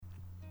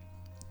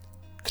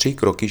3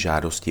 kroky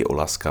žádosti o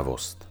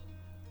laskavost.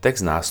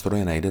 Text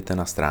nástroje najdete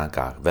na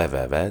stránkách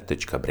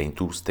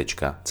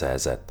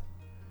www.braintools.cz.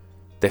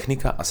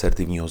 Technika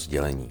asertivního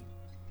sdělení.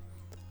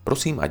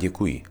 Prosím a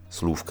děkuji,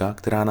 slůvka,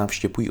 která nám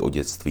vštěpují o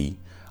dětství,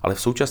 ale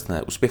v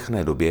současné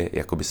uspěchané době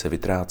jakoby se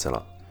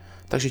vytrácela.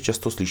 Takže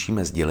často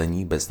slyšíme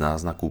sdělení bez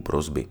náznaků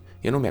prosby,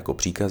 jenom jako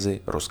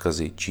příkazy,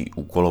 rozkazy či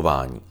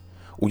úkolování.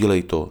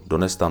 Udělej to,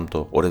 dones tam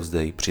to,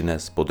 odevzdej,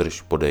 přines,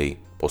 podrž, podej,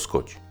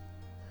 poskoč.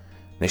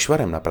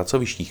 Nešvarem na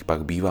pracovištích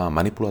pak bývá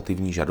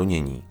manipulativní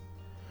žadonění.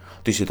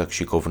 Ty jsi tak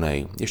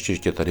šikovnej, ještě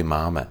tě tady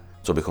máme,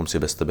 co bychom si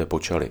bez tebe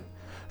počali.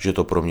 Že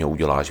to pro mě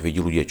uděláš, vidí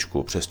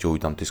luděčku, přestěhuj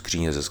tam ty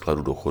skříně ze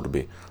skladu do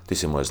chodby, ty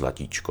jsi moje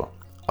zlatíčko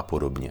a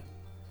podobně.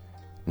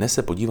 Dnes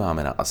se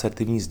podíváme na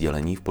asertivní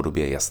sdělení v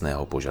podobě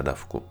jasného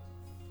požadavku.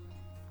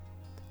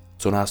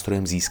 Co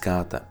nástrojem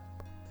získáte?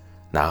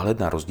 Náhled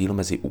na rozdíl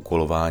mezi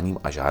úkolováním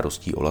a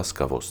žádostí o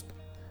laskavost.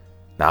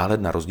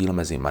 Náhled na rozdíl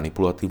mezi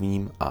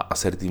manipulativním a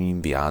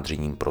asertivním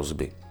vyjádřením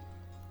prosby.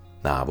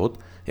 Návod,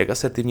 jak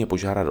asertivně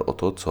požádat o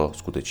to, co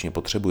skutečně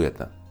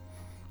potřebujete.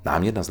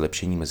 Námět na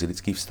zlepšení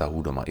mezilidských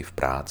vztahů doma i v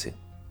práci.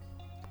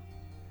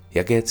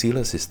 Jaké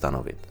cíle si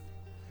stanovit?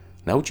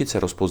 Naučit se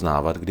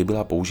rozpoznávat, kdy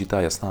byla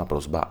použitá jasná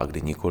prosba a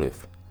kdy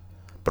nikoliv.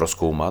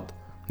 Prozkoumat,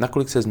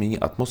 nakolik se změní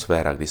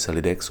atmosféra, kdy se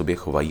lidé k sobě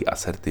chovají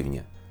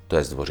asertivně, to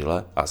je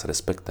zdvořile a s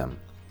respektem.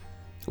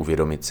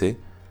 Uvědomit si,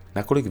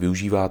 nakolik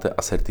využíváte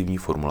asertivní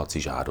formulaci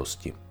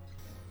žádosti.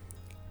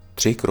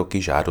 3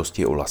 kroky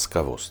žádosti o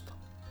laskavost.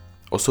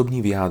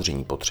 Osobní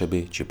vyjádření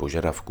potřeby či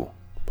požadavku.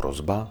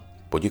 Prosba,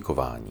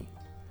 poděkování.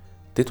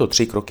 Tyto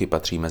 3 kroky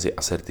patří mezi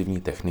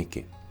asertivní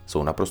techniky.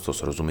 Jsou naprosto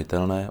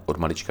srozumitelné, od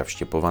malička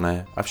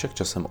vštěpované, avšak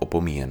časem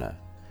opomíjené.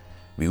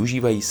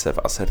 Využívají se v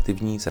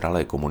asertivní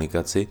zralé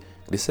komunikaci,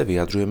 kdy se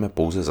vyjadřujeme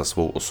pouze za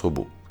svou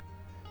osobu.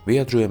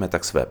 Vyjadřujeme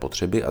tak své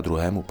potřeby a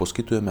druhému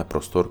poskytujeme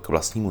prostor k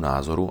vlastnímu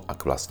názoru a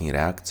k vlastní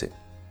reakci.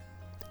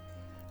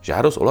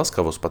 Žádost o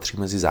laskavost patří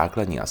mezi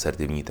základní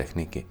asertivní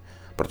techniky,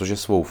 protože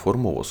svou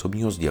formou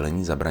osobního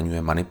sdělení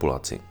zabraňuje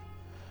manipulaci.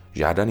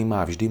 Žádaný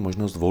má vždy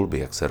možnost volby,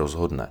 jak se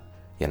rozhodne.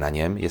 Je na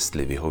něm,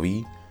 jestli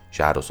vyhoví,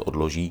 žádost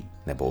odloží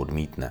nebo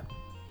odmítne.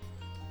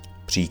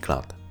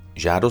 Příklad.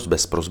 Žádost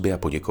bez prosby a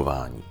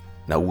poděkování.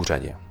 Na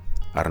úřadě.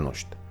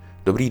 Arnošt.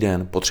 Dobrý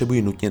den,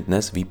 potřebuji nutně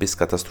dnes výpis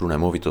katastru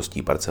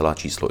nemovitostí parcela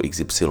číslo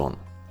XY.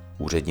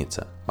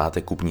 Úřednice.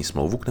 Máte kupní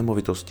smlouvu k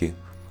nemovitosti?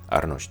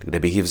 Arnošt. Kde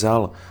bych ji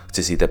vzal?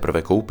 Chci si ji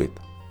teprve koupit.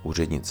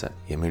 Úřednice.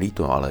 Je mi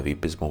líto, ale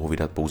výpis mohu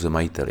vydat pouze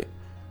majiteli.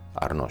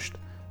 Arnošt.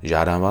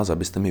 Žádám vás,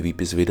 abyste mi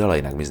výpis vydala,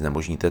 jinak mi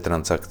znemožníte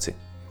transakci.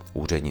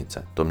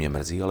 Úřednice. To mě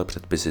mrzí, ale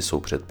předpisy jsou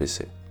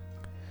předpisy.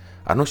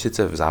 Arnošt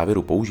sice v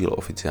závěru použil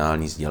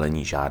oficiální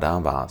sdělení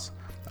žádám vás,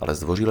 ale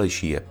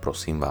zdvořilejší je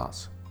prosím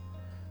vás.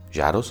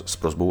 Žádost s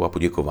prosbou a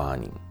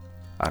poděkováním.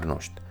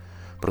 Arnošt.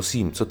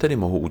 Prosím, co tedy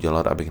mohu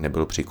udělat, abych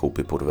nebyl při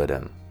koupi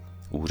podveden?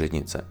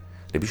 Úřednice.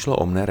 Kdyby šlo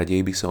o mne,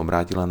 raději bych se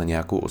obrátila na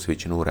nějakou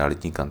osvědčenou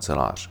realitní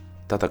kancelář.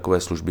 Ta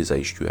takové služby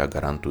zajišťuje a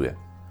garantuje.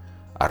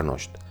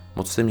 Arnošt.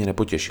 Moc jste mě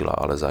nepotěšila,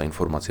 ale za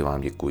informaci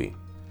vám děkuji.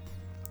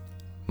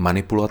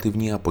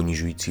 Manipulativní a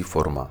ponižující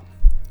forma.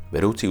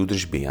 Vedoucí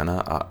údržby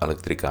Jana a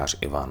elektrikář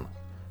Ivan.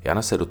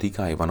 Jana se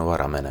dotýká Ivanova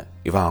ramene.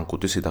 Ivánku,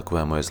 ty jsi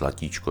takové moje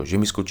zlatíčko, že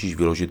mi skočíš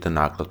vyložit ten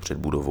náklad před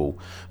budovou.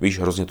 Víš,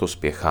 hrozně to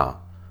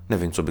spěchá.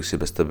 Nevím, co bych si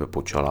bez tebe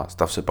počala.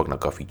 Stav se pak na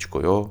kafíčko,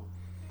 jo?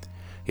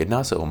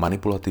 Jedná se o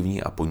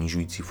manipulativní a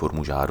ponižující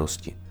formu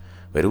žádosti.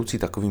 Vedoucí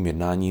takovým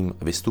jednáním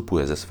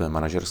vystupuje ze své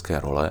manažerské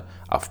role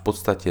a v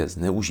podstatě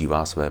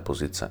zneužívá své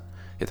pozice.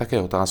 Je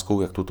také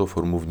otázkou, jak tuto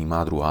formu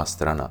vnímá druhá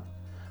strana.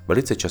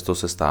 Velice často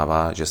se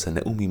stává, že se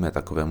neumíme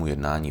takovému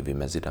jednání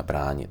vymezit a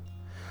bránit.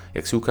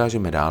 Jak si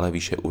ukážeme dále,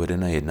 výše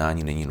uvedené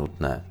jednání není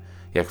nutné.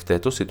 Jak v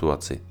této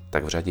situaci,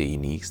 tak v řadě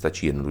jiných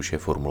stačí jednoduše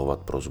formulovat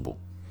prosbu.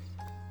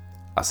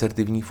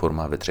 Asertivní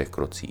forma ve 3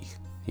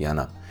 krocích.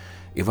 Jana.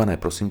 Ivane,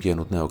 prosím tě, je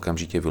nutné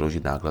okamžitě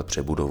vyložit náklad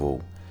před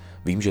budovou.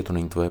 Vím, že to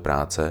není tvoje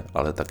práce,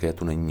 ale také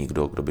tu není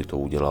nikdo, kdo by to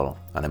udělal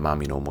a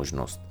nemám jinou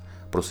možnost.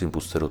 Prosím,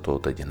 pusťte do toho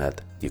teď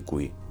hned.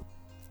 Děkuji.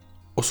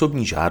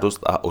 Osobní žádost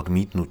a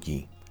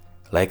odmítnutí.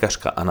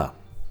 Lékařka Anna.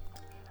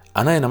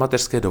 Anna je na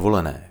mateřské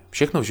dovolené.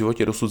 Všechno v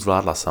životě dosud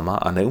zvládla sama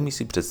a neumí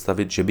si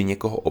představit, že by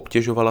někoho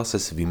obtěžovala se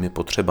svými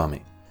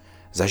potřebami.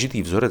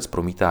 Zažitý vzorec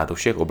promítá do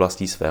všech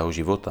oblastí svého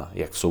života,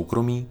 jak v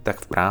soukromí,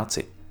 tak v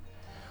práci.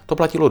 To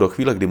platilo do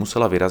chvíle, kdy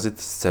musela vyrazit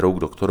s dcerou k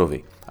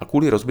doktorovi a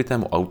kvůli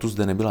rozbitému autu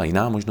zde nebyla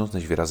jiná možnost,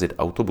 než vyrazit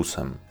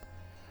autobusem.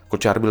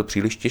 Kočár byl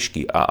příliš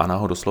těžký a Anna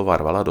ho doslova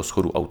rvala do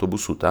schodu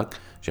autobusu tak,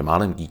 že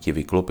málem dítě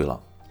vyklopila.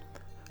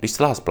 Když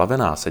celá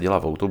splavená seděla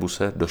v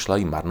autobuse, došla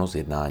jí marnost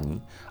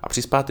jednání a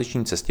při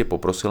zpáteční cestě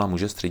poprosila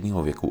muže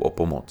středního věku o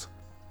pomoc.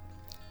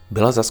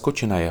 Byla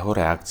zaskočena jeho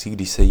reakcí,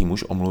 když se jí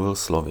muž omluvil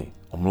slovy.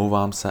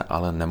 Omlouvám se,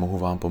 ale nemohu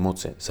vám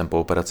pomoci, jsem po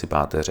operaci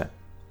páteře.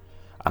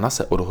 Anna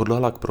se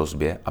odhodlala k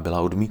prosbě a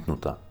byla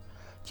odmítnuta.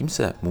 Tím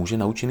se může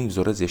naučený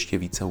vzorec ještě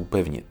více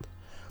upevnit.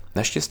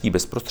 Naštěstí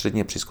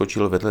bezprostředně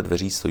přiskočil vedle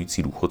dveří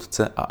stojící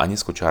důchodce a Aně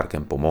s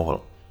kočárkem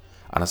pomohl.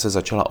 Anna se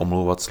začala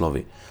omlouvat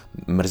slovy.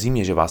 Mrzí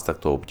mě, že vás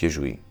takto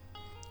obtěžuji.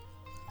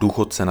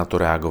 Důchodce na to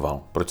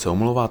reagoval. Proč se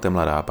omlouváte,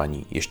 mladá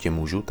paní? Ještě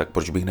můžu, tak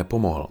proč bych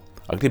nepomohl?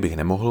 A kdybych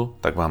nemohl,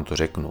 tak vám to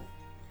řeknu.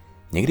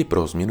 Někdy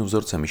pro změnu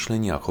vzorce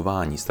myšlení a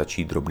chování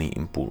stačí drobný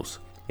impuls,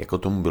 jako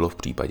tomu bylo v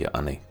případě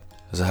Anny.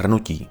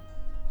 Shrnutí.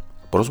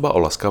 Prosba o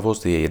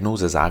laskavost je jednou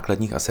ze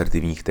základních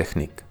asertivních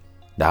technik.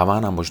 Dává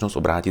nám možnost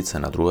obrátit se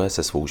na druhé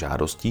se svou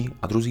žádostí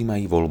a druzí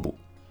mají volbu.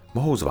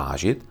 Mohou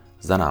zvážit,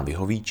 zda nám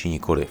vyhoví či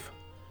nikoliv.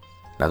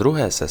 Na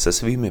druhé se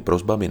svými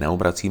prosbami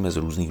neobracíme z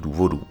různých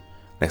důvodů.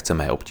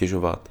 Nechceme je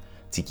obtěžovat,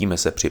 cítíme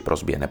se při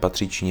prosbě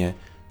nepatřičně,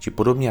 či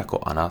podobně jako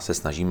Anna se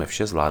snažíme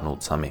vše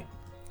zvládnout sami.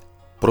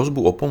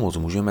 Prosbu o pomoc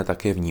můžeme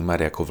také vnímat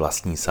jako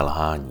vlastní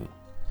selhání.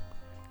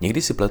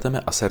 Někdy si pleteme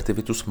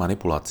asertivitu s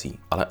manipulací,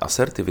 ale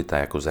asertivita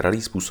jako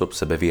zralý způsob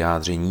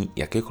sebevyjádření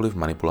jakékoliv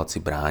manipulaci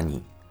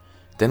brání.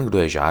 Ten, kdo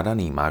je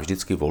žádaný, má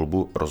vždycky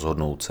volbu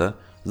rozhodnout se,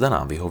 zda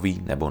nám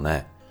vyhoví nebo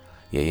ne.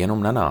 Je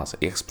jenom na nás,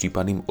 jak s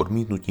případným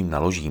odmítnutím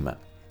naložíme.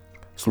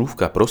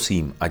 Slůvka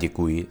prosím a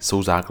děkuji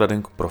jsou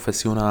základem k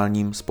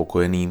profesionálním,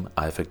 spokojeným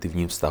a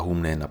efektivním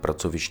vztahům nejen na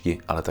pracovišti,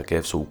 ale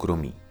také v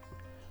soukromí.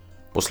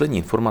 Poslední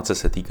informace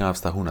se týká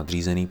vztahu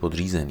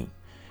nadřízený-podřízený.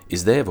 I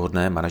zde je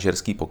vhodné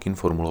manažerský pokyn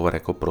formulovat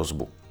jako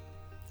prosbu.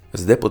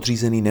 Zde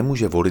podřízený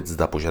nemůže volit,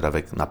 zda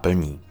požadavek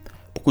naplní.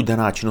 Pokud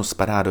daná činnost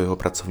spadá do jeho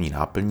pracovní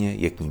náplně,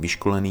 je k ní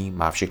vyškolený,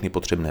 má všechny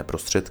potřebné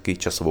prostředky,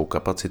 časovou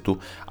kapacitu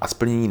a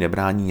splnění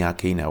nebrání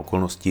nějaké jiné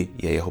okolnosti,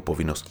 je jeho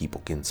povinností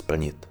pokyn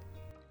splnit.